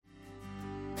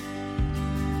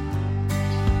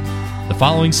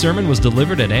following sermon was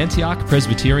delivered at Antioch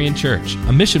Presbyterian Church,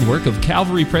 a mission work of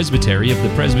Calvary Presbytery of the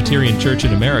Presbyterian Church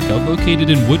in America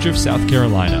located in Woodruff, South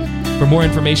Carolina. For more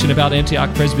information about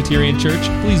Antioch Presbyterian Church,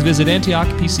 please visit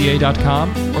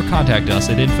antiochpca.com or contact us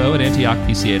at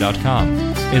info@antiochpca.com.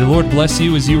 May the Lord bless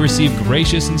you as you receive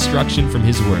gracious instruction from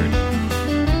His Word.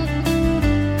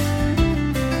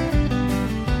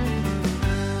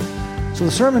 So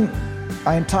the sermon,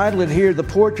 I entitled it here, The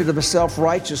Portrait of a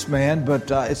Self-Righteous Man,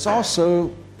 but it's also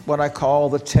what I call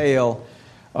the tale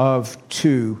of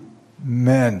two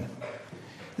men.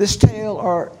 This tale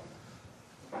or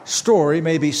story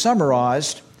may be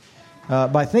summarized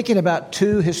by thinking about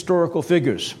two historical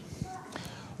figures.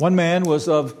 One man was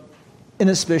of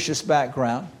inauspicious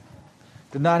background,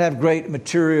 did not have great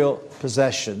material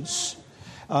possessions,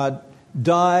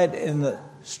 died in the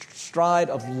stride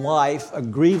of life, a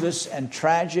grievous and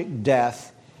tragic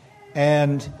death,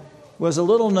 and was a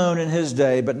little known in his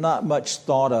day, but not much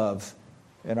thought of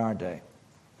in our day.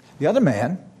 The other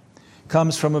man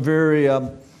comes from a very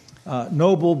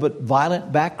noble but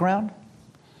violent background.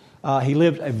 He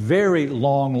lived a very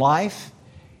long life.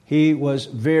 He was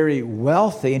very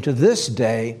wealthy, and to this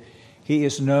day, he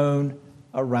is known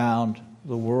around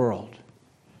the world.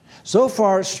 So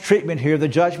far's treatment here, the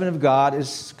judgment of God,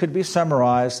 could be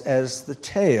summarized as the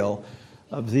tale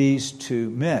of these two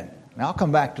men. Now, I'll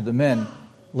come back to the men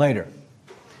later.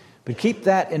 But keep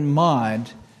that in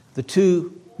mind, the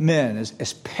two men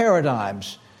as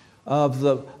paradigms of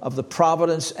the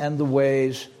providence and the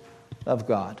ways of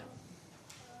God.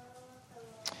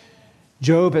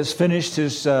 Job has finished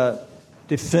his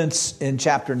defense in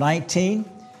chapter 19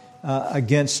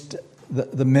 against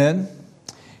the men.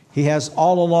 He has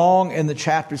all along in the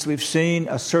chapters we've seen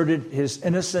asserted his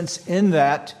innocence in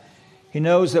that he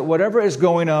knows that whatever is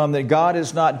going on, that God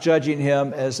is not judging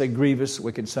him as a grievous,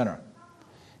 wicked sinner.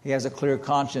 He has a clear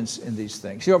conscience in these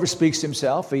things. He overspeaks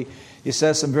himself. He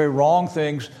says some very wrong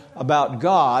things about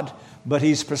God, but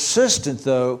he's persistent,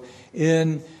 though,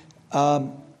 in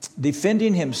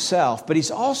defending himself. But he's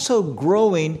also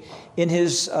growing in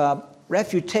his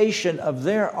refutation of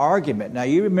their argument. Now,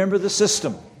 you remember the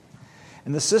system.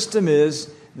 And the system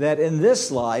is that in this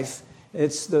life,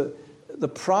 it's the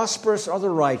prosperous are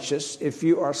the righteous. If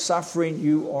you are suffering,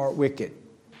 you are wicked.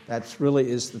 That really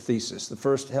is the thesis. The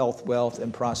first health, wealth,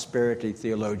 and prosperity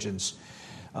theologians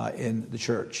in the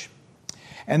church.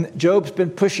 And Job's been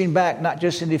pushing back, not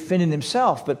just in defending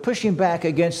himself, but pushing back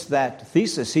against that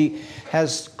thesis. He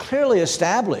has clearly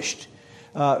established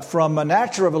from a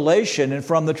natural revelation and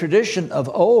from the tradition of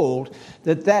old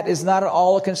that is not at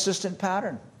all a consistent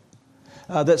pattern.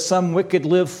 That some wicked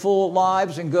live full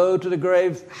lives and go to the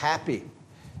grave happy,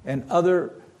 and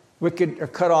other wicked are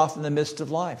cut off in the midst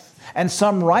of life. And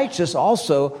some righteous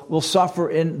also will suffer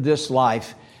in this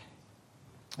life.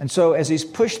 And so as he's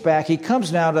pushed back, he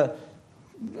comes now to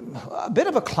a bit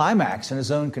of a climax in his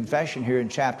own confession here in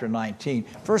chapter 19.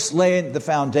 First laying the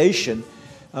foundation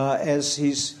as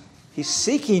he's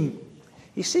seeking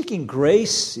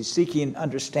grace, he's seeking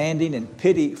understanding and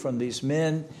pity from these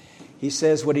men. He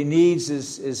says what he needs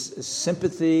is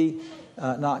sympathy,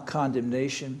 not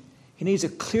condemnation. He needs a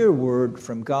clear word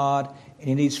from God, and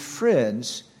he needs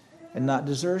friends and not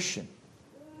desertion.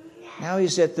 Now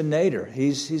he's at the nadir.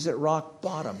 He's at rock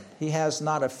bottom. He has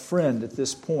not a friend at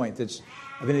this point that's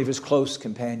of any of his close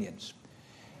companions.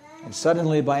 And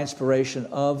suddenly, by inspiration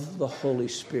of the Holy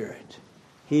Spirit,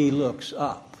 he looks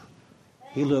up.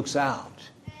 He looks out.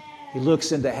 He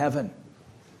looks into heaven.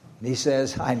 And he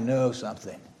says, I know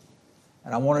something.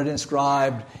 And I want it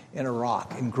inscribed in a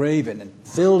rock, engraven and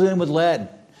filled in with lead.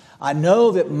 I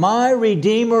know that my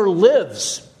Redeemer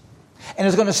lives and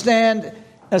is going to stand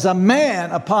as a man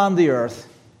upon the earth.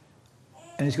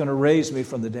 And he's going to raise me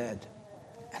from the dead.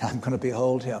 And I'm going to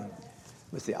behold him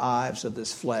with the eyes of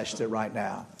this flesh that right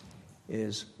now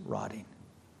is rotting.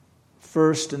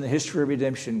 First in the history of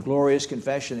redemption, glorious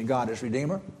confession that God is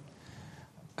Redeemer.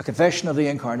 A confession of the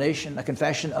incarnation, a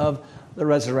confession of the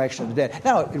resurrection of the dead.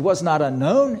 Now, it was not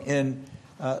unknown in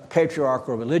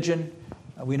patriarchal religion.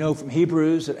 We know from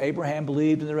Hebrews that Abraham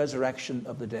believed in the resurrection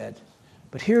of the dead.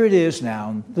 But here it is now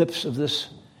on the lips of this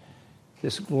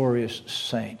glorious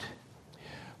saint.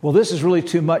 Well, this is really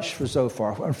too much for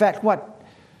Zophar. In fact, what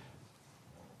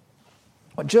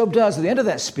Job does at the end of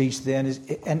that speech then is,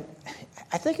 and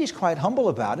I think he's quite humble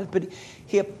about it, but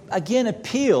he again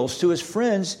appeals to his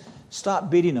friends, stop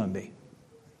beating on me.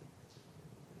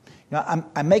 Now,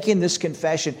 I'm making this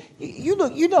confession. You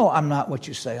know I'm not what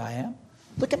you say I am.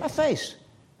 Look at my face.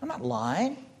 I'm not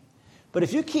lying. But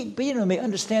if you keep beating on me,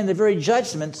 understand the very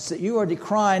judgments that you are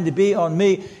decrying to be on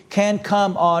me can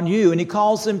come on you. And he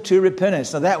calls them to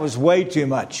repentance. Now, that was way too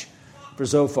much for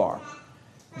Zophar.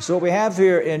 And so what we have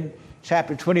here in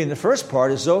chapter 20 in the first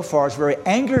part is Zophar's very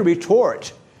angry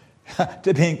retort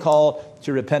to being called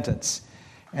to repentance.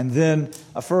 And then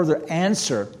a further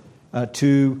answer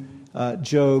to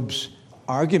Job's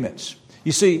arguments.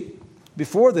 You see,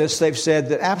 before this, they've said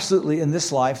that absolutely in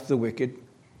this life the wicked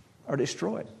are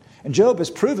destroyed. And Job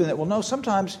has proven that, well, no,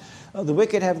 sometimes the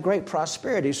wicked have great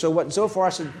prosperity. So what Zophar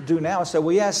has to do now is say,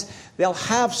 well, yes, they'll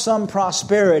have some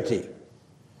prosperity,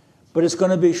 but it's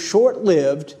going to be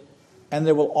short-lived, and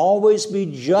there will always be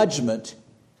judgment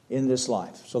in this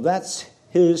life. So that's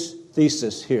his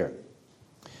thesis here.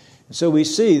 And so we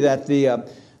see that the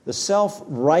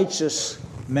self-righteous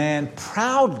man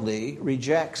proudly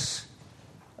rejects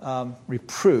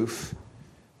reproof,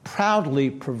 proudly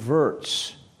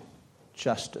perverts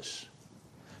justice,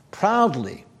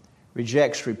 proudly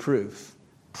rejects reproof,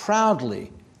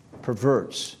 proudly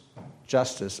perverts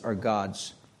justice or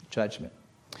God's judgment.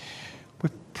 We're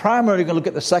primarily going to look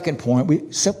at the second point.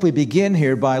 We simply begin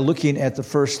here by looking at the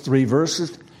first 3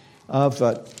 verses of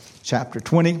chapter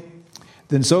 20.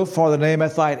 Then Zophar the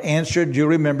Naamathite answered. You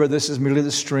remember, this is merely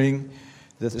the string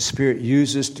that the Spirit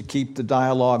uses to keep the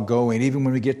dialogue going. Even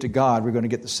when we get to God, we're going to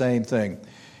get the same thing.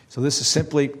 So this is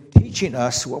simply teaching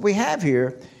us what we have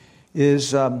here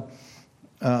is a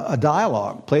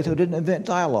dialogue. Plato didn't invent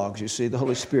dialogues, you see. The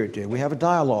Holy Spirit did. We have a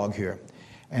dialogue here.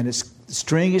 And the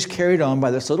string is carried on by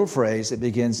this little phrase that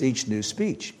begins each new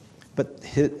speech. But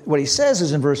what he says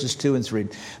is in verses 2 and 3.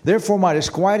 Therefore my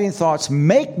disquieting thoughts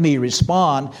make me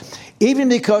respond, even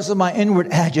because of my inward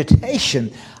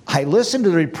agitation. I listen to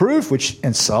the reproof which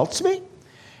insults me,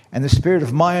 and the spirit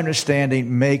of my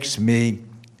understanding makes me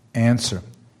answer.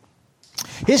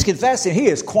 He's confessing he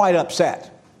is quite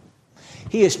upset.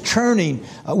 He is churning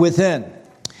within.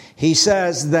 He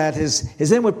says that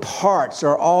his inward parts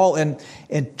are all in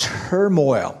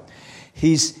turmoil.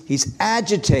 He's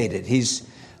agitated. He's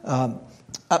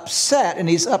upset, and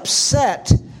he's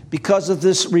upset because of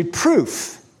this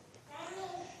reproof.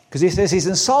 Because he says he's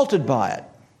insulted by it.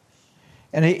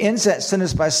 And he ends that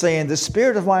sentence by saying, the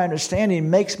spirit of my understanding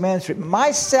makes me answer.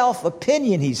 My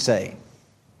self-opinion, he's saying.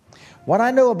 What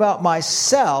I know about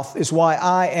myself is why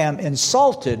I am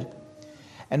insulted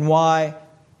and why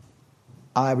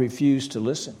I refuse to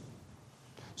listen.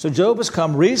 So Job has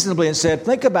come reasonably and said,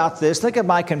 think about this. Think of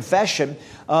my confession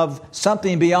of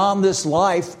something beyond this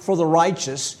life for the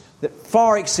righteous that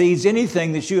far exceeds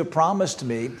anything that you have promised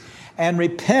me, and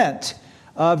repent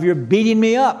of your beating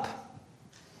me up.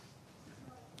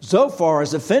 Zophar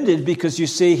is offended because, you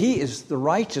see, he is the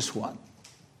righteous one.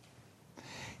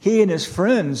 He and his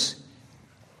friends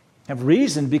have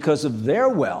reasoned because of their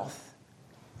wealth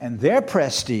and their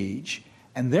prestige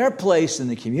and their place in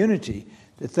the community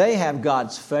that they have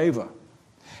God's favor.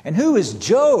 And who is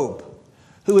Job,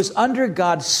 who is under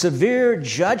God's severe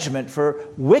judgment for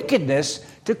wickedness,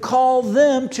 to call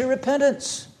them to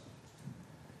repentance?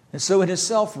 And so in his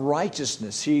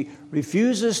self-righteousness, he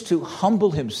refuses to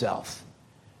humble himself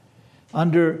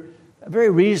under a very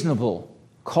reasonable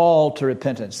call to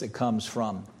repentance that comes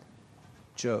from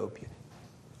Job.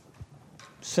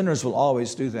 Sinners will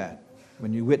always do that.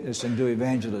 When you witness and do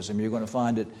evangelism, you're going to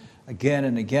find it again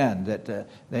and again that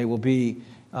they will be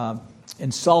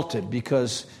insulted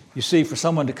because, you see, for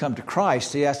someone to come to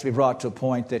Christ, he has to be brought to a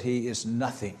point that he is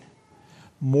nothing,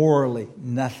 morally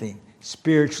nothing,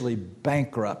 spiritually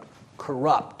bankrupt,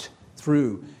 corrupt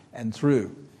through and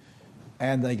through.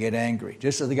 And they get angry,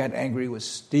 just as they got angry with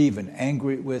Stephen,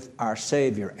 angry with our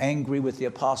Savior, angry with the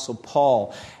Apostle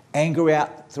Paul, angry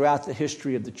throughout the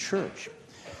history of the church.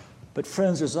 But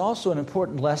friends, there's also an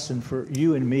important lesson for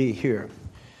you and me here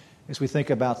as we think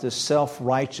about this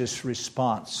self-righteous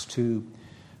response to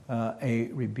a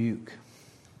rebuke.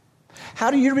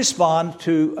 How do you respond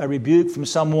to a rebuke from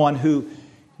someone who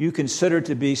you consider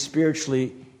to be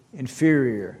spiritually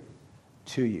inferior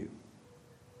to you?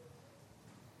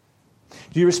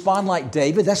 Do you respond like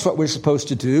David? That's what we're supposed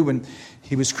to do. When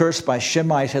he was cursed by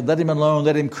Shimei, he said, let him alone,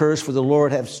 let him curse, for the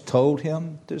Lord has told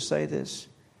him to say this.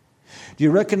 Do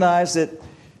you recognize that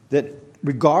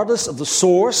regardless of the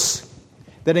source,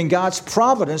 that in God's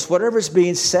providence, whatever is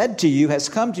being said to you has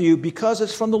come to you because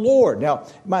it's from the Lord? Now,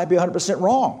 it might be 100%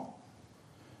 wrong,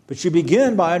 but you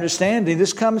begin by understanding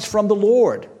this comes from the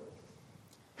Lord.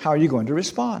 How are you going to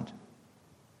respond?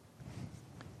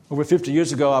 Over 50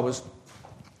 years ago, I was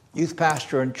youth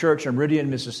pastor in church in Meridian,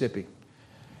 Mississippi,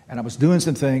 and I was doing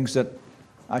some things that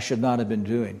I should not have been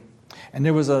doing. And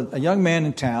there was a young man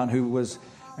in town who was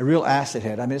a real acid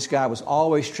head. I mean, this guy was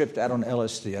always tripped out on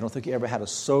LSD. I don't think he ever had a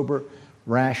sober,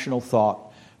 rational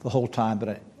thought the whole time,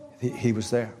 but he was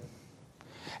there.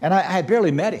 And I had barely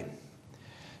met him.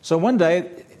 So one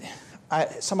day,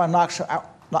 somebody knocks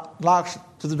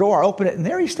to the door, I open it, and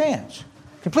there he stands,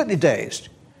 completely dazed.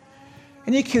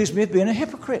 And he accused me of being a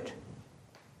hypocrite.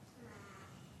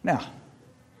 Now,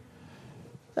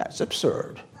 that's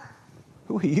absurd.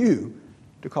 Who are you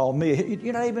to call me?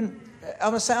 You're not even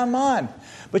of a sound mind.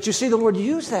 But you see, the Lord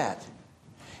used that.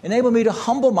 Enabled me to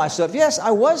humble myself. Yes,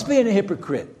 I was being a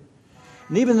hypocrite.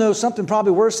 And even though something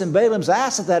probably worse than Balaam's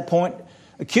ass at that point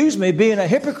accused me of being a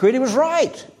hypocrite, he was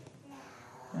right.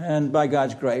 And by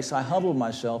God's grace, I humbled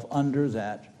myself under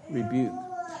that rebuke.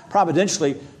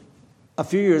 Providentially, a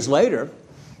few years later,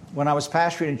 when I was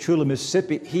pastoring in Chula,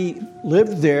 Mississippi, he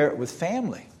lived there with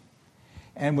family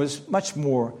and was much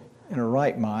more in a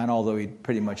right mind, although he'd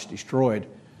pretty much destroyed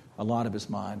a lot of his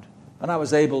mind. And I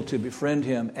was able to befriend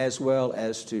him as well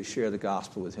as to share the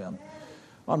gospel with him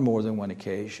on more than one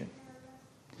occasion.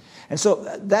 And so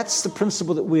that's the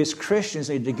principle that we as Christians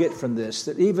need to get from this,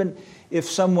 that even if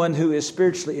someone who is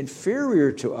spiritually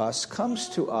inferior to us comes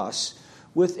to us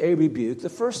with a rebuke, the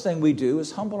first thing we do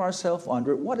is humble ourselves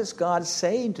under it. What is God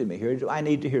saying to me here? Do I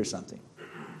need to hear something?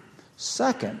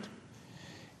 Second,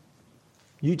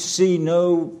 you see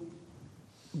no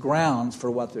grounds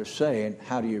for what they're saying.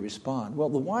 How do you respond? Well,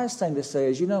 the wise thing to say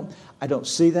is, I don't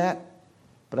see that,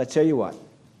 but I tell you what,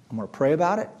 I'm going to pray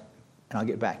about it, and I'll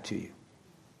get back to you.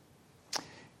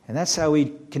 And that's how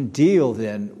we can deal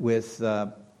then with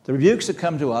the rebukes that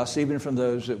come to us, even from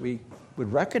those that we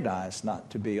would recognize not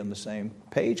to be on the same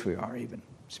page we are, even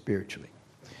spiritually.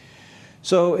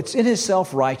 So it's in his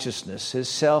self-righteousness, his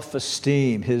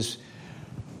self-esteem, his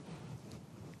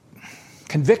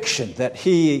conviction that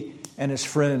he and his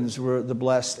friends were the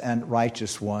blessed and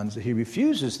righteous ones that he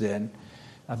refuses then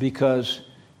because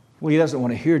he doesn't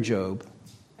want to hear Job,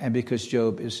 and because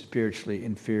Job is spiritually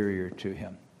inferior to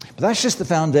him. But that's just the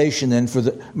foundation then for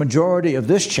the majority of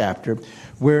this chapter,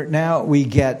 where now we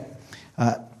get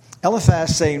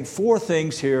Eliphaz saying four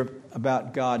things here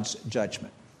about God's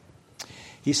judgment.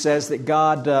 He says that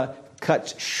God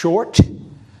cuts short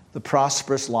the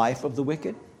prosperous life of the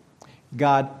wicked.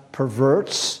 God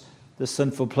perverts the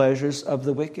sinful pleasures of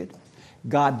the wicked.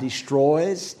 God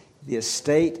destroys the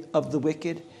estate of the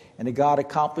wicked. And God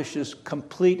accomplishes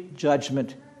complete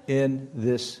judgment in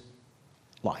this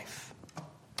life.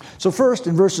 So first,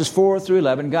 in verses 4 through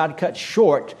 11, God cuts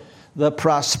short the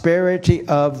prosperity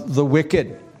of the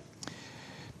wicked.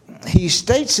 He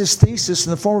states his thesis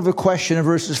in the form of a question in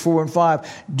verses 4 and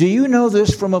 5. Do you know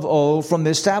this from of old, from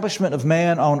the establishment of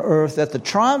man on earth, that the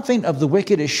triumphing of the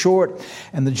wicked is short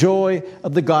and the joy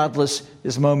of the godless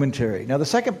is momentary? Now, the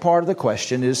second part of the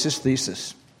question is his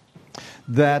thesis,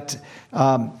 that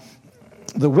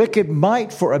the wicked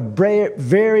might, for a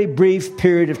very brief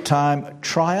period of time,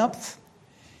 triumph.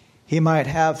 He might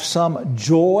have some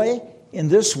joy in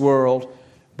this world,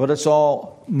 but it's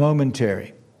all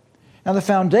momentary. Now, the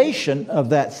foundation of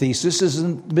that thesis is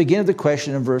in the beginning of the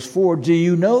question in verse 4. Do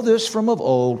you know this from of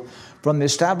old, from the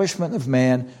establishment of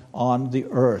man on the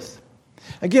earth?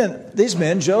 Again, these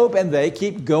men, Job and they,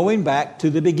 keep going back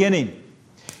to the beginning.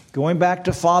 Going back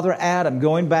to Father Adam,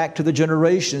 going back to the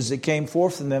generations that came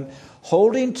forth from them,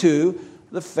 holding to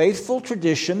the faithful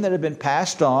tradition that had been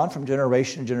passed on from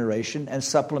generation to generation and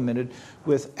supplemented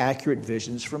with accurate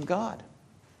visions from God.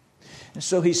 And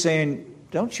so he's saying,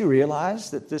 don't you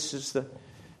realize that this is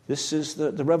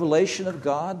the revelation of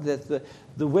God, that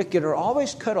the wicked are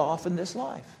always cut off in this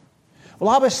life? Well,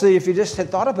 obviously, if you just had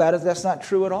thought about it, that's not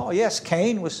true at all. Yes,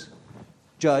 Cain was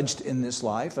judged in this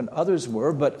life, and others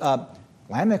were, but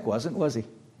Lamech wasn't, was he?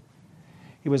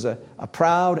 He was a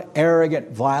proud,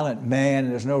 arrogant, violent man,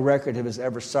 and there's no record of his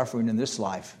ever suffering in this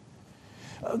life.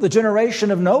 The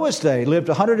generation of Noah's day lived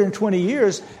 120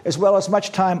 years, as well as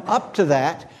much time up to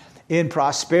that, in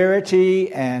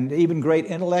prosperity and even great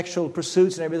intellectual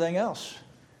pursuits and everything else.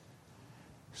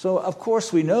 So, of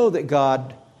course, we know that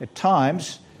God, at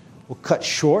times, will cut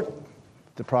short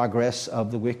the progress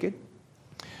of the wicked.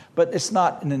 But it's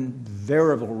not an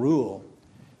invariable rule,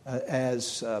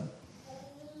 as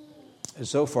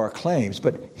Zophar claims.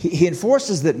 But he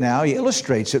enforces that now. He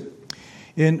illustrates it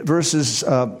in verses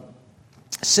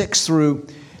 6 through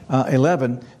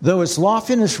 11. Though his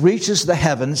loftiness reaches the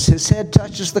heavens, his head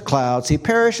touches the clouds, he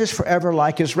perishes forever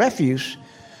like his refuse.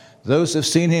 Those who have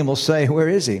seen him will say, where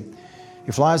is he?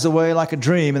 He flies away like a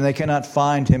dream, and they cannot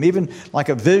find him. Even like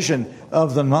a vision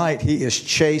of the night, he is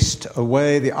chased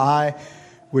away. The eye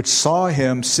which saw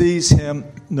him sees him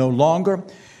no longer,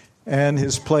 and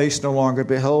his place no longer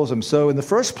beholds him. So in the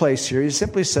first place here, he's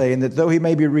simply saying that though he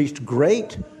may be reached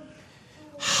great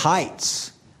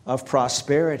heights of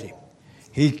prosperity,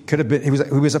 He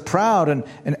was a proud and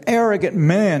an arrogant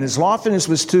man. His loftiness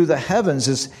was to the heavens.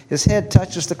 His head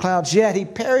touches the clouds. Yet he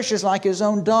perishes like his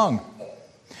own dung,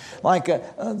 like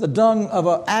the dung of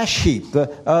an ash heap,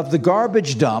 of the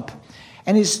garbage dump.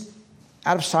 And he's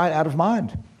out of sight, out of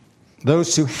mind.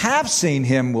 Those who have seen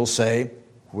him will say,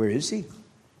 where is he?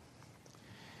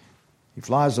 He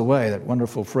flies away, that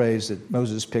wonderful phrase that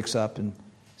Moses picks up in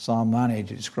Psalm 90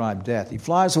 to describe death. He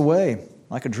flies away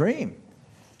like a dream.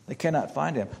 They cannot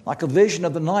find him. Like a vision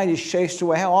of the night, he's chased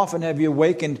away. How often have you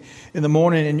awakened in the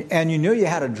morning and you knew you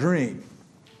had a dream,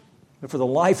 but for the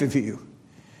life of you,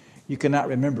 you cannot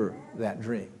remember that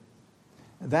dream?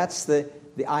 That's the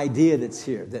idea that's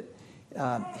here,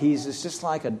 that he's just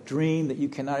like a dream that you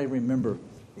cannot even remember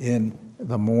in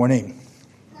the morning.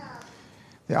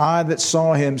 The eye that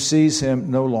saw him sees him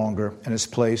no longer, and his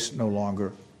place no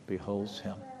longer beholds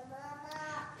him.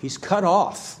 He's cut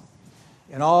off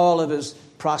in all of his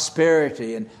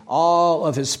prosperity and all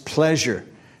of his pleasure.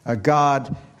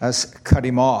 God has cut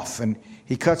him off, and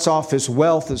he cuts off his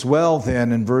wealth as well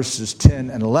then in verses 10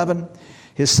 and 11.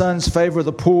 His sons favor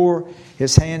the poor.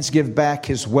 His hands give back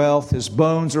his wealth. His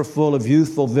bones are full of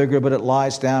youthful vigor, but it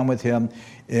lies down with him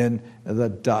in the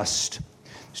dust.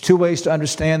 There's two ways to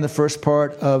understand the first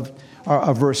part of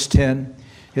verse 10.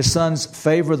 His sons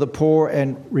favor the poor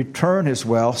and return his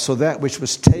wealth, so that which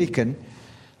was taken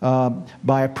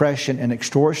by oppression and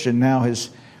extortion, now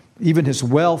even his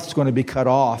wealth is going to be cut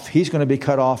off. He's going to be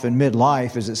cut off in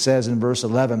midlife, as it says in verse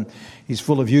 11. He's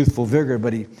full of youthful vigor,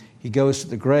 but he goes to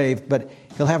the grave. But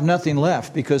he'll have nothing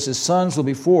left because his sons will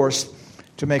be forced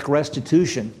to make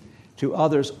restitution to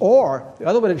others. Or, the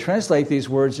other way to translate these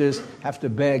words is, have to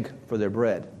beg for their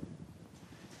bread.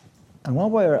 And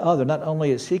one way or other, not only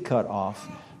is he cut off,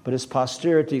 but his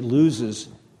posterity loses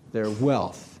their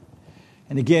wealth.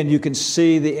 And again, you can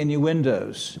see the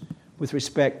innuendos with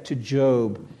respect to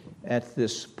Job at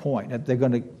this point. They're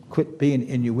going to quit being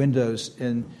innuendos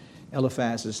in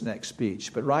Eliphaz's next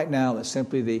speech. But right now, it's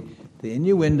simply the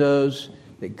innuendos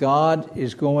that God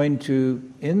is going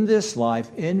to, in this life,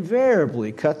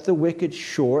 invariably cut the wicked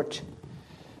short,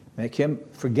 make him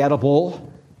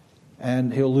forgettable,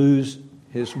 and he'll lose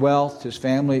his wealth. His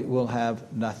family will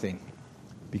have nothing,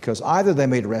 because either they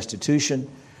made restitution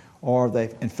or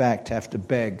they, in fact, have to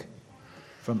beg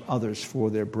from others for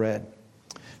their bread.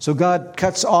 So God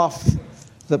cuts off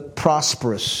the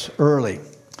prosperous early.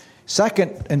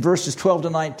 Second, in verses 12 to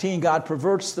 19, God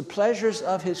perverts the pleasures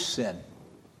of his sin.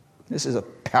 This is a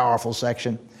powerful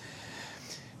section.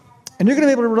 And you're going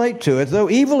to be able to relate to it. Though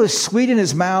evil is sweet in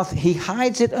his mouth, he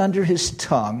hides it under his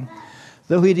tongue.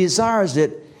 Though he desires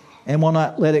it and will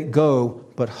not let it go,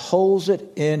 but holds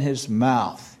it in his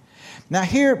mouth. Now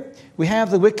here we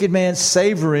have the wicked man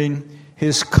savoring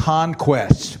his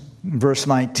conquest. In verse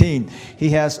 19, he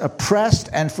has oppressed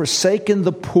and forsaken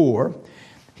the poor.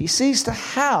 He sees the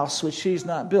house which he's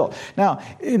not built. Now,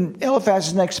 in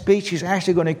Eliphaz's next speech, he's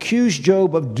actually going to accuse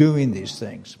Job of doing these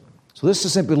things. So this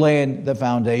is simply laying the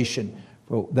foundation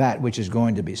for that which is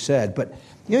going to be said. But,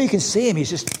 you can see him.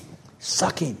 He's just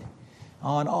sucking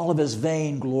on all of his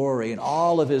vain glory and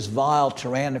all of his vile,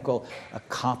 tyrannical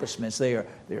accomplishments. They're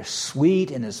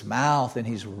sweet in his mouth, and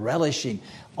he's relishing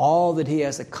all that he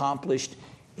has accomplished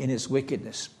in his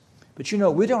wickedness. But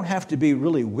we don't have to be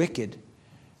really wicked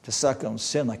to suck on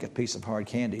sin like a piece of hard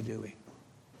candy, do we?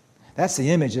 That's the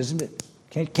image, isn't it?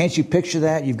 Can't you picture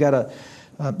that? You've got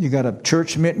a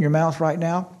church mint in your mouth right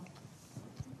now,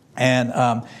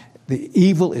 and the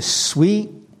evil is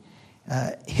sweet,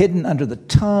 hidden under the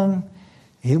tongue.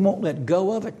 He won't let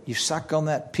go of it. You suck on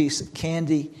that piece of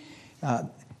candy,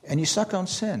 and you suck on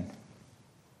sin,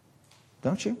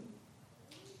 don't you?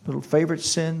 Little favorite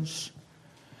sins.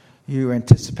 You're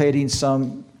anticipating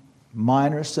some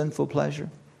minor sinful pleasure,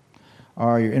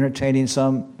 or you're entertaining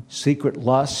some secret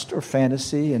lust or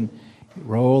fantasy, and you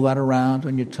roll that around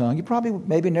on your tongue. You probably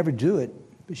maybe never do it,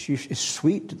 but it's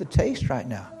sweet to the taste right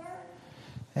now.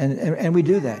 And we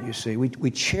do that, you see.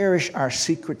 We cherish our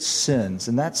secret sins,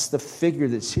 and that's the figure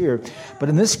that's here. But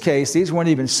in this case, these weren't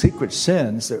even secret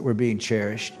sins that were being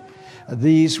cherished.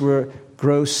 These were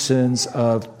gross sins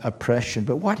of oppression.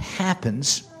 But what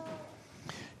happens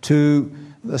to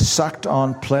the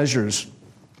sucked-on pleasures?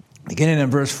 Beginning in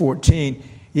verse 14,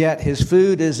 yet his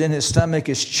food is in his stomach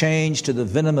is changed to the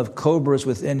venom of cobras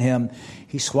within him.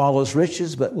 He swallows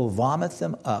riches, but will vomit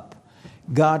them up.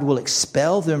 God will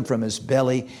expel them from his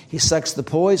belly. He sucks the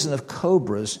poison of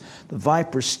cobras. The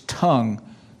viper's tongue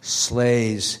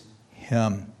slays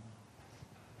him.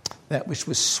 That which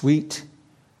was sweet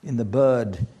in the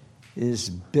bud is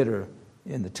bitter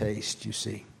in the taste, you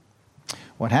see.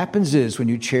 What happens is when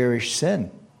you cherish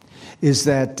sin, is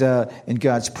that in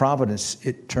God's providence,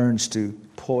 it turns to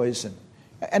poison.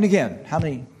 And again, how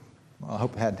many, well, I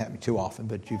hope it hadn't happened too often,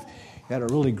 but you've had a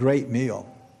really great meal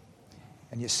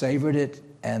and you savored it,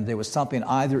 and there was something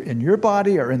either in your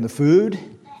body or in the food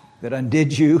that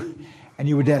undid you, and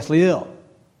you were deathly ill.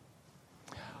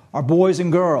 Our boys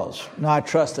and girls, now I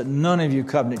trust that none of you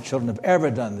covenant children have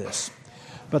ever done this,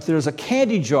 but there's a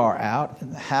candy jar out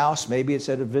in the house, maybe it's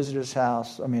at a visitor's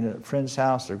house, at a friend's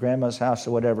house or grandma's house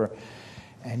or whatever,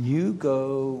 and you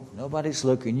go, nobody's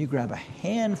looking, you grab a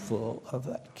handful of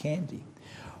that candy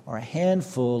or a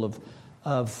handful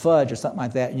of fudge or something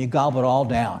like that, and you gobble it all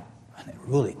down. And it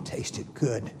really tasted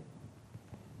good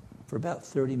for about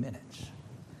 30 minutes.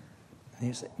 And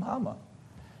you say, Mama,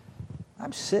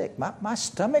 I'm sick. My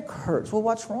stomach hurts. Well,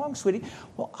 what's wrong, sweetie?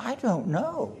 Well, I don't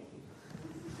know.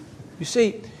 You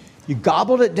see, you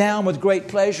gobbled it down with great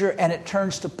pleasure, and it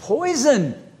turns to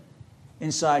poison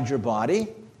inside your body.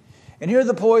 And here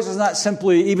the poison is not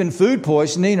simply even food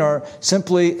poisoning or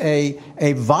simply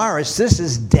a virus. This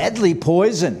is deadly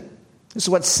poison. This is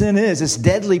what sin is. It's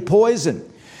deadly poison.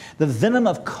 The venom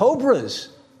of cobras,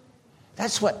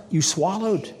 that's what you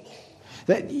swallowed.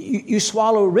 That you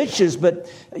swallow riches,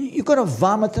 but you're going to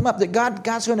vomit them up. That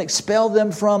God's going to expel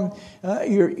them from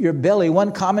your belly.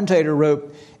 One commentator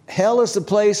wrote, hell is the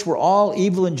place where all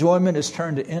evil enjoyment is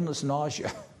turned to endless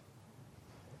nausea.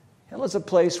 Hell is a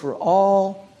place where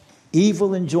all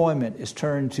evil enjoyment is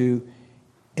turned to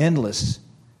endless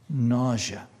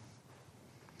nausea.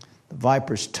 The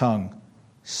viper's tongue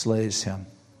slays him.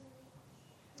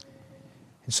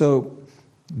 And so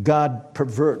God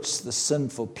perverts the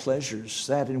sinful pleasures,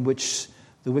 that in which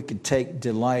the wicked take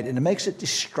delight, and it makes it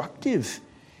destructive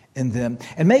in them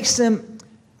and makes them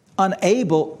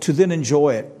unable to then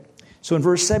enjoy it. So in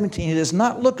verse 17, he does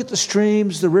not look at the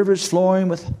streams, the rivers flowing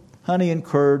with honey and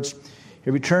curds.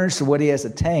 He returns to what he has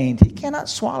attained. He cannot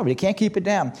swallow it. He can't keep it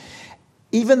down.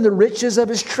 Even the riches of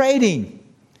his trading,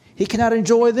 he cannot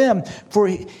enjoy them, for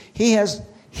he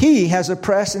has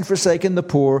oppressed and forsaken the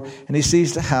poor, and he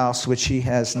sees the house which he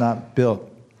has not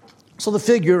built. So the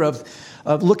figure of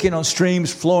looking on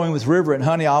streams flowing with river and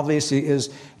honey obviously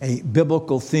is a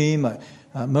biblical theme.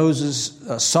 Moses'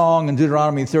 song in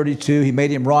Deuteronomy 32, he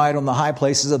made him ride on the high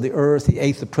places of the earth. He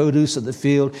ate the produce of the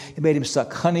field. He made him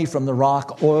suck honey from the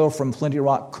rock, oil from flinty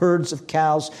rock, curds of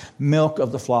cows, milk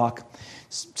of the flock.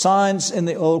 Signs in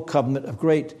the old covenant of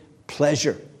great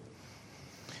pleasure.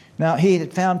 Now, he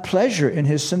had found pleasure in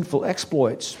his sinful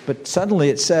exploits, but suddenly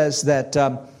it says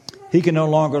that he can no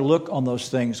longer look on those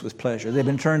things with pleasure. They've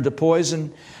been turned to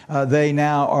poison. They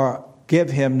now give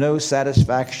him no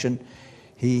satisfaction.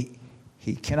 He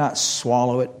cannot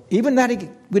swallow it. Even that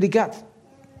what he got,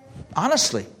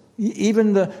 honestly,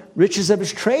 even the riches of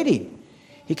his trading,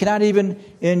 he cannot even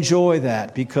enjoy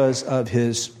that because of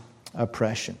his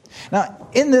oppression. Now,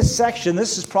 in this section,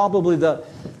 this is probably the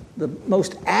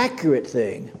most accurate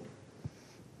thing.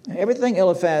 Everything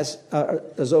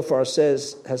Zophar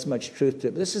says has much truth to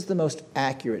it. But this is the most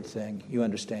accurate thing, you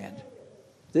understand.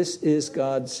 This is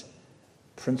God's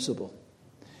principle.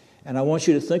 And I want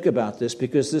you to think about this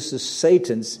because this is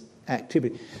Satan's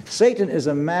activity. Satan is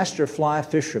a master fly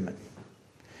fisherman.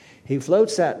 He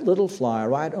floats that little fly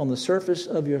right on the surface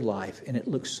of your life, and it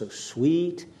looks so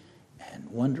sweet and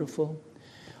wonderful.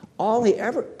 All he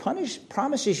ever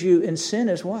promises you in sin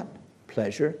is what?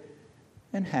 Pleasure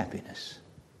and happiness.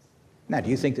 Now, do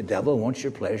you think the devil wants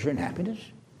your pleasure and happiness?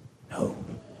 No.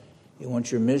 He wants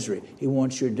your misery. He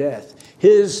wants your death.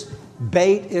 His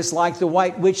bait is like the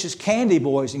white witch's candy,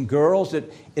 boys and girls.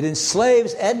 It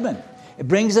enslaves Edmund. It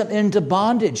brings them into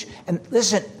bondage. And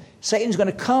listen, Satan's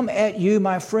going to come at you,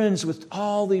 my friends, with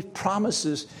all these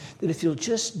promises that if you'll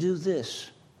just do this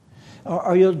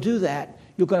or you'll do that,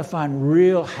 you're going to find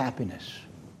real happiness.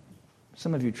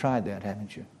 Some of you tried that,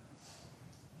 haven't you?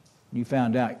 You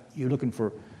found out you're looking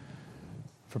for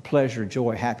pleasure,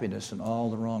 joy, happiness in all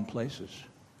the wrong places.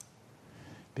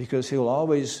 Because he'll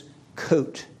always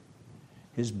coat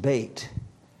his bait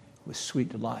with sweet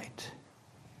delight.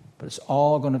 But it's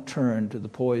all going to turn to the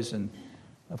poison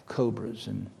of cobras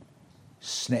and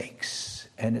snakes.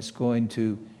 And it's going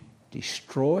to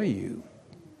destroy you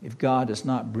if God does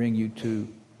not bring you to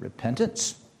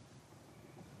repentance.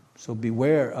 So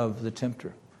beware of the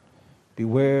tempter.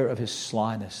 Beware of his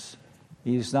slyness.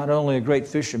 He's not only a great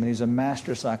fisherman, he's a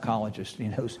master psychologist. He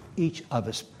knows each of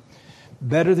us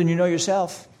better than you know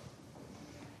yourself.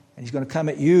 And he's going to come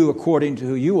at you according to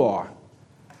who you are.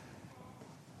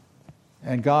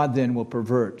 And God then will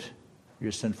pervert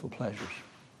your sinful pleasures.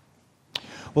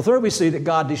 Well, third, we see that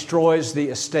God destroys the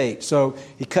estate. So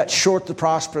he cuts short the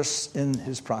prosperous in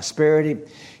his prosperity.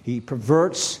 He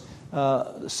perverts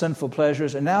sinful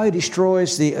pleasures, and now he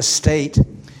destroys the estate.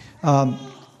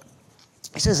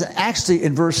 He says, actually,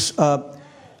 in verse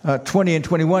 20 and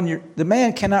 21, the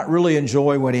man cannot really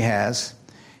enjoy what he has.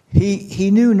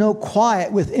 He knew no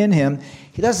quiet within him.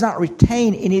 He does not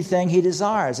retain anything he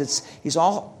desires. He's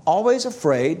always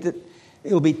afraid that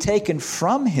it will be taken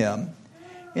from him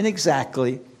in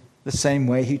exactly the same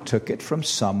way he took it from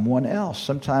someone else.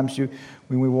 Sometimes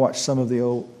when we watch some of the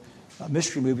old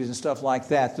mystery movies and stuff like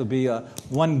that, there'll be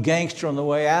one gangster on the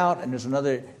way out, and there's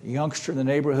another youngster in the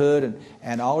neighborhood,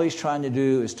 and all he's trying to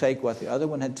do is take what the other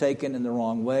one had taken in the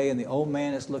wrong way, and the old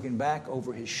man is looking back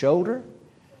over his shoulder,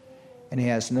 and he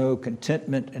has no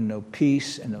contentment and no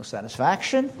peace and no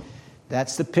satisfaction.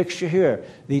 That's the picture here.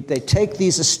 They take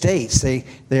these estates.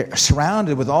 They're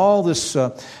surrounded with all this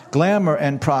glamour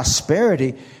and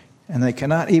prosperity, and they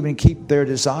cannot even keep their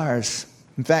desires.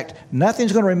 In fact,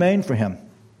 nothing's going to remain for him.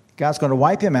 God's going to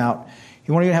wipe him out.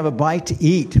 He won't even have a bite to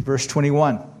eat. Verse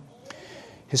 21.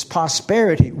 His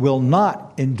prosperity will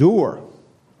not endure.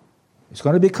 It's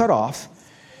going to be cut off.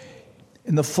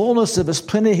 In the fullness of his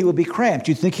plenty, he will be cramped.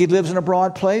 You think he lives in a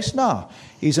broad place? No.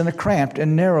 He's in a cramped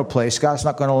and narrow place. God's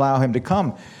not going to allow him to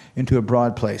come into a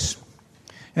broad place.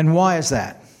 And why is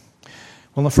that?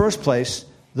 Well, in the first place,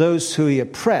 those who he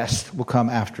oppressed will come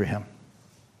after him.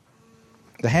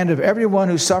 The hand of everyone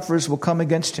who suffers will come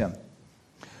against him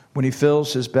when he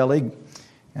fills his belly,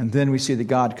 and then we see that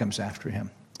God comes after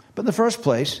him. But in the first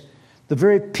place, the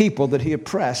very people that he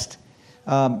oppressed,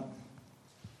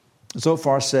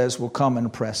 Zophar says, will come and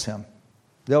oppress him.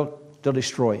 They'll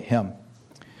destroy him.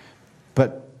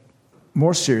 But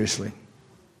more seriously,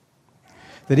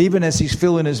 that even as he's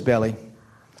filling his belly,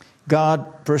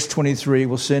 God, verse 23,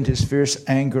 will send his fierce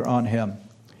anger on him.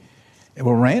 It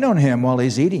will rain on him while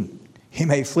he's eating. He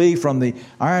may flee from the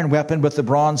iron weapon, but the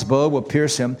bronze bow will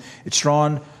pierce him. It's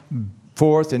drawn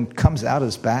forth and comes out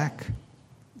his back,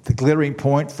 the glittering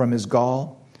point from his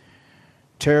gall.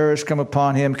 Terrors come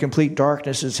upon him. Complete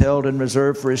darkness is held in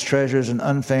reserve for his treasures. An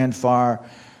unfanned fire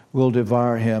will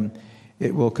devour him.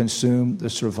 It will consume the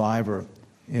survivor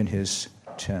in his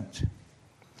tent.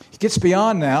 He gets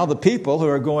beyond now the people who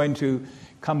are going to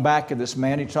come back at this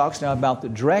man. He talks now about the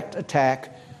direct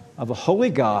attack of a holy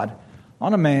God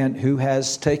on a man who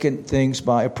has taken things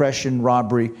by oppression,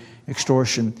 robbery,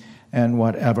 extortion, and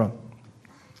whatever.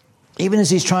 Even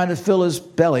as he's trying to fill his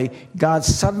belly, God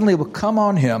suddenly will come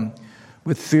on him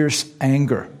with fierce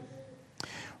anger.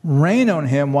 Rain on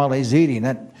him while he's eating.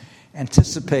 That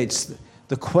anticipates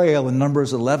the quail in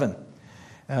Numbers 11.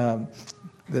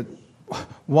 That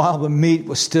while the meat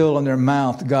was still in their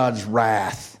mouth, God's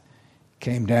wrath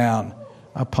came down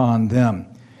upon them.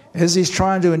 As he's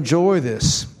trying to enjoy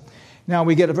this, now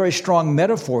we get a very strong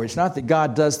metaphor. It's not that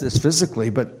God does this physically,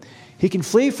 but he can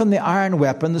flee from the iron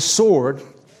weapon, the sword.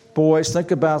 Boys,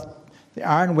 think about the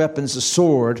iron weapon's the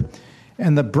sword.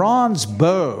 And the bronze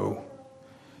bow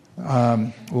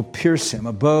will pierce him,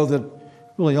 a bow that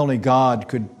really only God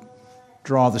could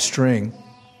draw the string.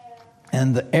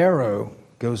 And the arrow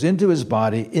goes into his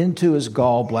body, into his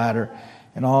gallbladder,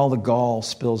 and all the gall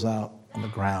spills out on the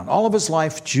ground. All of his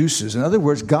life juices. In other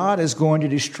words, God is going to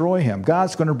destroy him.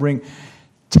 God's going to bring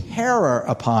terror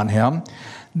upon him.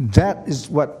 That is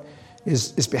what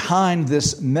is behind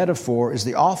this metaphor, is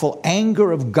the awful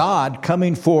anger of God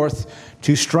coming forth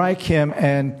to strike him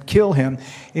and kill him.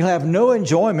 He'll have no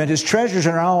enjoyment. His treasures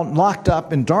are all locked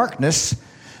up in darkness.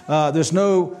 There's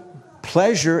no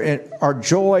pleasure or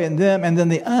joy in them. And then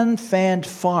the unfanned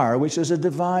fire, which is a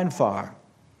divine fire.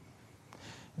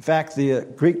 In fact, the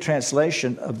Greek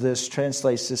translation of this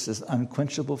translates this as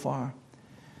unquenchable fire.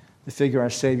 The figure our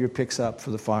Savior picks up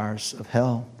for the fires of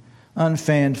hell.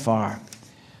 Unfanned fire.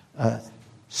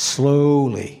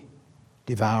 Slowly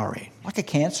devouring, like a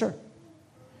cancer.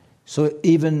 So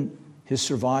even his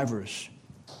survivors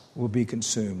will be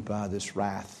consumed by this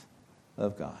wrath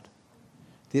of God.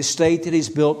 The estate that he's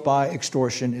built by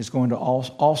extortion is going to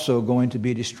also going to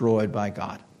be destroyed by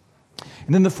God.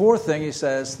 And then the fourth thing, he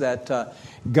says that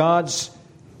God's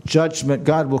judgment,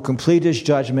 God will complete his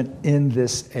judgment in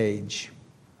this age.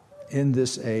 In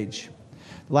this age.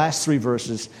 Last three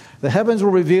verses. The heavens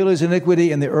will reveal his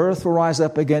iniquity and the earth will rise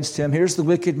up against him. Here's the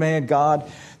wicked man, God.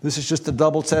 This is just a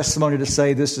double testimony to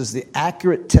say this is the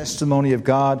accurate testimony of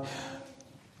God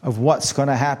of what's going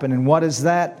to happen. And what is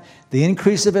that? The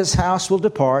increase of his house will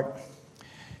depart.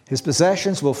 His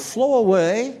possessions will flow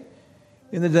away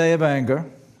in the day of anger.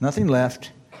 Nothing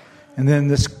left. And then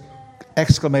this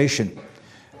exclamation.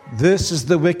 This is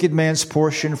the wicked man's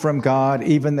portion from God,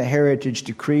 even the heritage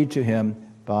decreed to him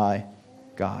by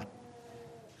God.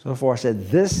 So far I said,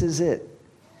 this is it.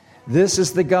 This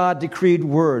is the God-decreed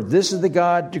word. This is the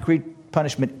God-decreed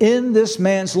punishment in this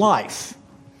man's life.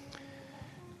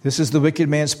 This is the wicked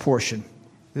man's portion.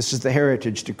 This is the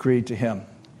heritage decreed to him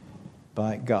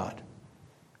by God.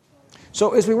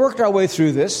 So as we worked our way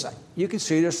through this, you can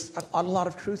see there's a lot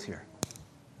of truth here.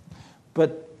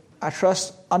 But I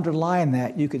trust underlying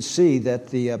that you can see that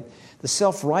the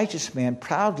self-righteous man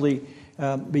proudly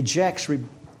rejects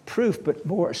reproof, but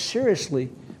more seriously,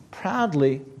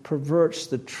 proudly perverts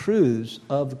the truths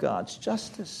of God's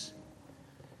justice.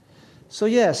 So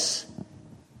yes,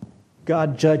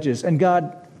 God judges, and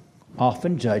God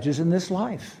often judges in this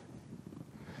life.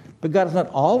 But God does not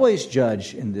always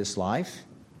judge in this life.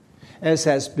 As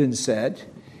has been said,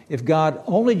 if God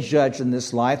only judged in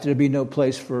this life, there would be no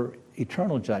place for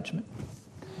eternal judgment.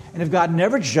 And if God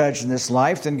never judged in this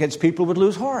life, then God's people would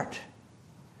lose heart.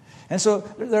 And so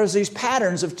there's these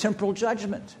patterns of temporal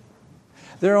judgment.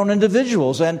 Their own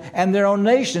individuals and their own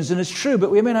nations, and it's true, but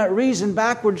we may not reason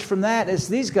backwards from that as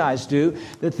these guys do,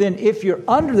 that then if you're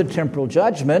under the temporal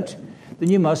judgment, then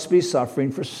you must be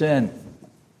suffering for sin.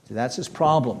 So that's his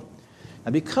problem.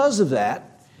 Now because of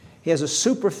that, he has a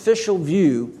superficial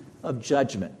view of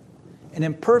judgment, an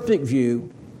imperfect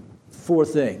view, four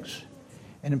things.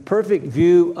 An imperfect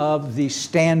view of the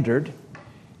standard,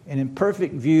 an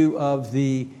imperfect view of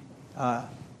the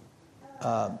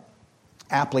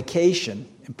application,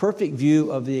 imperfect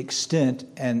view of the extent,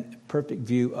 and perfect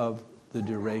view of the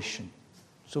duration.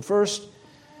 So first,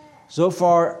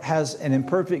 Zophar has an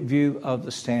imperfect view of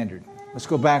the standard. Let's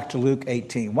go back to Luke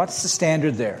 18. What's the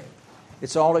standard there?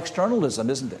 It's all externalism,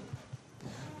 isn't it?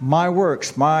 My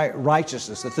works, my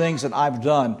righteousness, the things that I've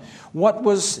done. What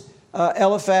was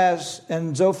Eliphaz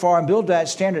and Zophar and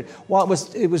Bildad's standard? Well,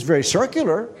 it was very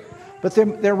circular, but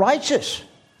they're righteous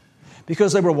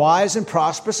because they were wise and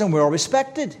prosperous and well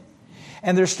respected.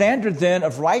 And their standard then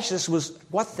of righteousness was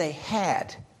what they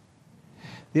had,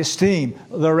 the esteem,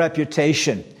 their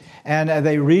reputation. And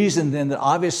they reasoned then that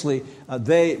obviously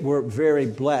they were very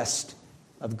blessed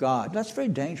of God. That's a very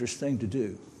dangerous thing to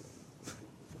do.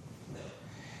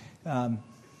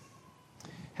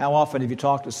 How often have you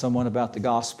talked to someone about the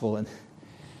gospel and,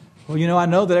 well, I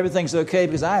know that everything's okay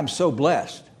because I am so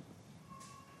blessed.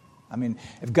 I mean,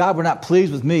 if God were not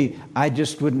pleased with me, I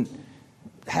just wouldn't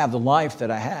have the life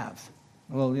that I have.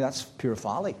 Well, that's pure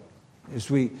folly. As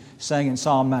we sang in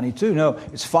Psalm 92, no,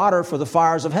 it's fodder for the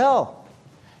fires of hell.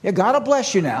 Yeah, God will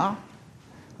bless you now,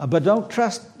 but don't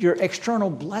trust your external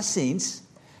blessings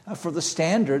for the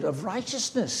standard of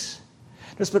righteousness.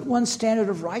 There's but one standard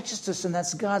of righteousness, and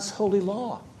that's God's holy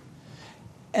law.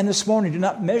 And this morning, do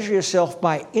not measure yourself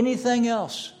by anything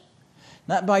else.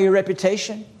 Not by your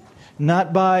reputation,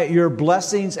 not by your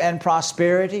blessings and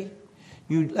prosperity.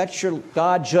 You let your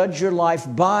God judge your life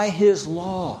by His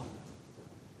law.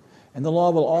 And the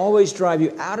law will always drive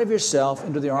you out of yourself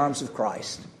into the arms of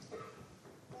Christ.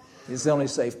 It's the only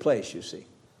safe place, you see.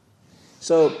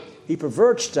 So he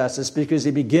perverts justice because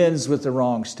he begins with the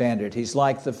wrong standard. He's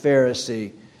like the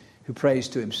Pharisee who prays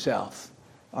to himself,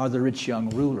 or the rich young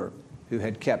ruler who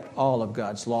had kept all of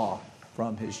God's law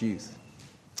from his youth.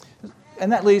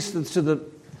 And that leads to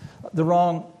the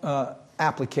wrong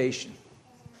application.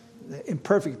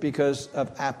 Imperfect because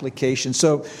of application.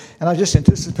 So, and I just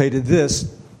anticipated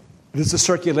this. There's the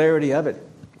circularity of it.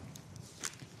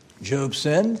 Job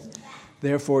sinned,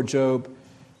 therefore Job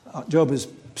is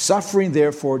suffering,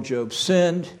 therefore Job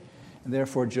sinned, and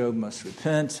therefore Job must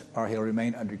repent or he'll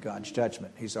remain under God's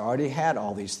judgment. He's already had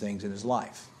all these things in his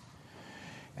life.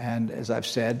 And as I've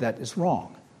said, that is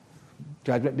wrong.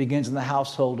 Judgment begins in the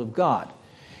household of God.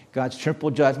 God's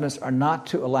temporal judgments are not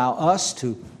to allow us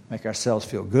to make ourselves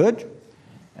feel good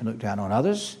and look down on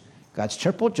others. God's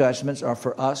temporal judgments are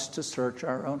for us to search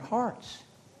our own hearts.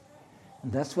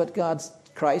 And that's what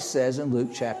Christ says in Luke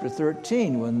chapter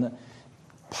 13 when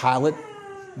Pilate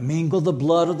mingled the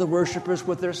blood of the worshipers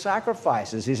with their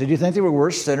sacrifices. He said, do you think they were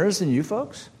worse sinners than you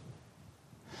folks?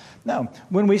 No.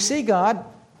 When we see God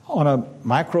on a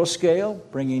micro scale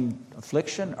bringing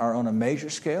affliction or on a major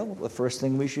scale, the first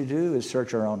thing we should do is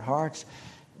search our own hearts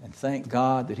and thank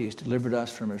God that He has delivered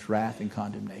us from His wrath and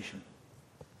condemnation.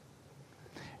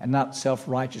 And not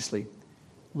self-righteously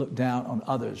look down on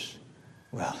others.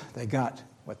 Well, they got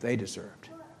what they deserved.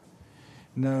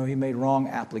 No, he made wrong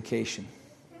application.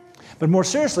 But more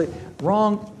seriously,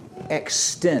 wrong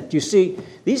extent. You see,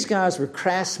 these guys were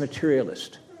crass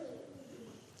materialists.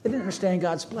 They didn't understand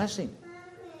God's blessing.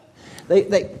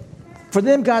 For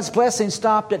them, God's blessing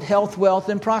stopped at health, wealth,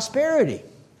 and prosperity.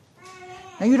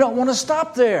 Now, you don't want to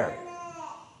stop there.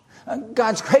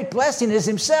 God's great blessing is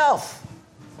Himself.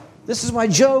 This is why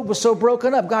Job was so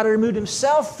broken up. God had removed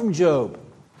Himself from Job.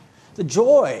 The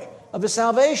joy of his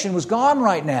salvation was gone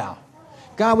right now.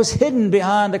 God was hidden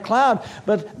behind a cloud.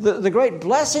 But the great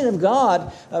blessing of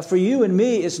God for you and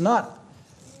me is not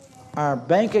our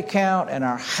bank account and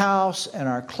our house and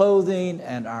our clothing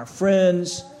and our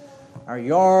friends, our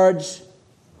yards.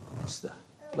 It's the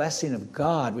blessing of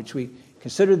God, which we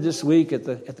considered this week at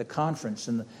the conference,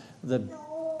 and the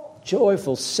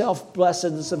joyful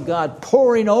self-blessedness of God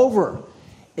pouring over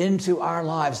into our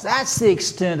lives. That's the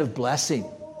extent of blessing.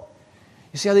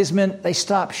 You see how these men, they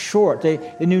stopped short. They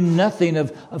knew nothing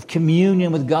of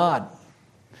communion with God.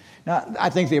 Now, I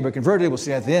think they were converted, we'll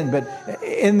see at the end, but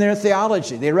in their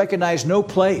theology, they recognized no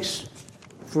place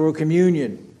for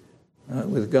communion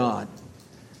with God.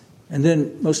 And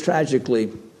then, most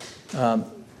tragically,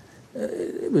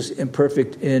 it was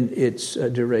imperfect in its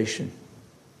duration.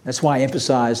 That's why I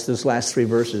emphasized those last 3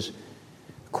 verses.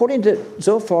 According to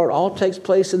Zophar, it all takes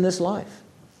place in this life.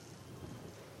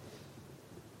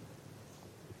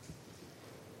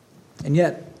 And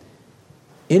yet,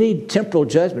 any temporal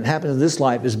judgment happening in this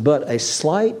life is but a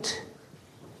slight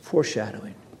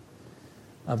foreshadowing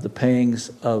of the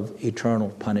pangs of eternal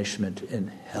punishment in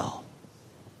hell.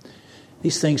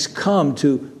 These things come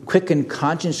to quicken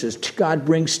consciences. God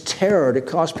brings terror to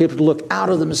cause people to look out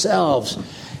of themselves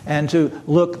and to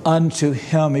look unto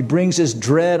Him. He brings His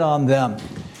dread on them.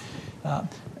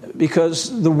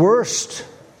 Because the worst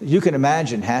you can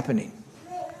imagine happening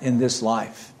in this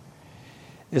life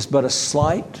is but a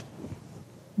slight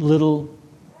little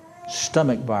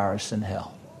stomach virus in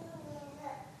hell.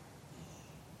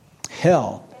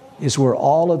 Hell is where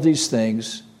all of these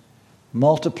things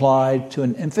multiplied to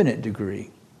an infinite degree,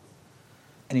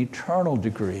 an eternal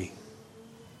degree,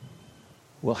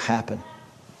 will happen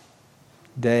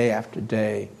day after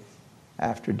day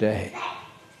after day.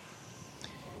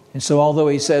 And so although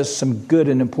he says some good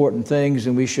and important things,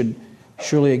 and we should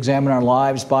surely examine our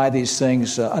lives by these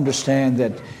things, understand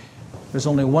that there's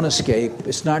only one escape.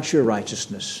 It's not your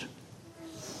righteousness.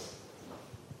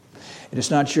 It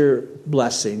is not your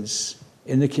blessings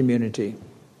in the community.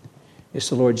 It's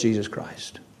the Lord Jesus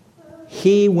Christ.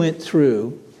 He went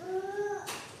through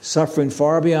suffering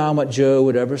far beyond what Joe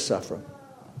would ever suffer.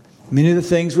 Many of the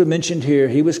things we mentioned here,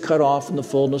 he was cut off from the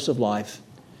fullness of life.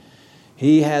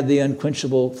 He had the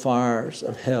unquenchable fires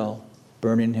of hell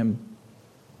burning him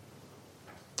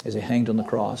as he hanged on the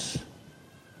cross.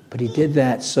 But he did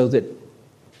that so that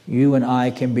you and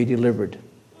I can be delivered.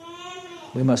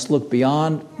 We must look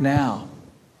beyond now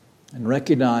and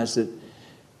recognize that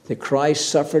Christ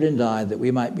suffered and died that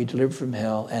we might be delivered from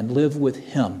hell and live with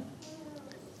Him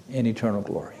in eternal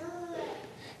glory.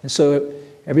 And so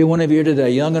every one of you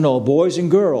today, young and old, boys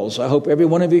and girls, I hope every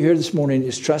one of you here this morning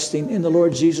is trusting in the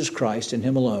Lord Jesus Christ and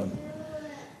Him alone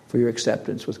for your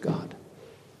acceptance with God.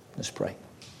 Let's pray.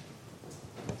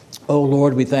 Oh,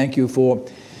 Lord, we thank you for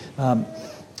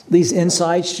these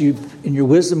insights you've, in your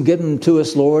wisdom, given to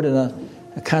us, Lord, in a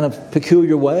kind of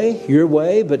peculiar way, your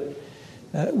way, but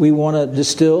we want to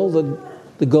distill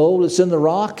the gold that's in the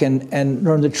rock and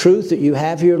learn the truth that you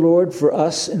have here, Lord, for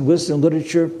us in wisdom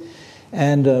literature,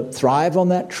 and thrive on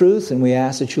that truth, and we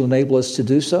ask that you'll enable us to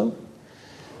do so,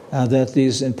 that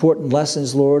these important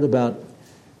lessons, Lord, about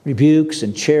rebukes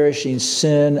and cherishing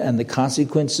sin and the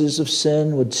consequences of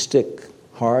sin would stick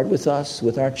hard with us,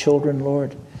 with our children,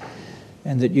 Lord,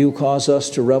 and that you cause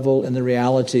us to revel in the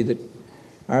reality that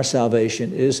our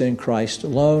salvation is in Christ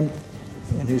alone,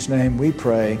 in whose name we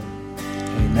pray.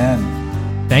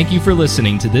 Amen. Thank you for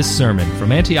listening to this sermon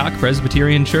from Antioch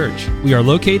Presbyterian Church. We are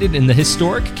located in the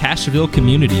historic Cashville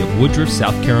community of Woodruff,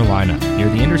 South Carolina, near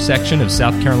the intersection of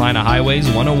South Carolina Highways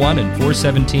 101 and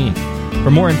 417.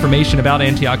 For more information about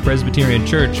Antioch Presbyterian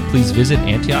Church, please visit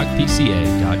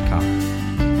antiochpca.com.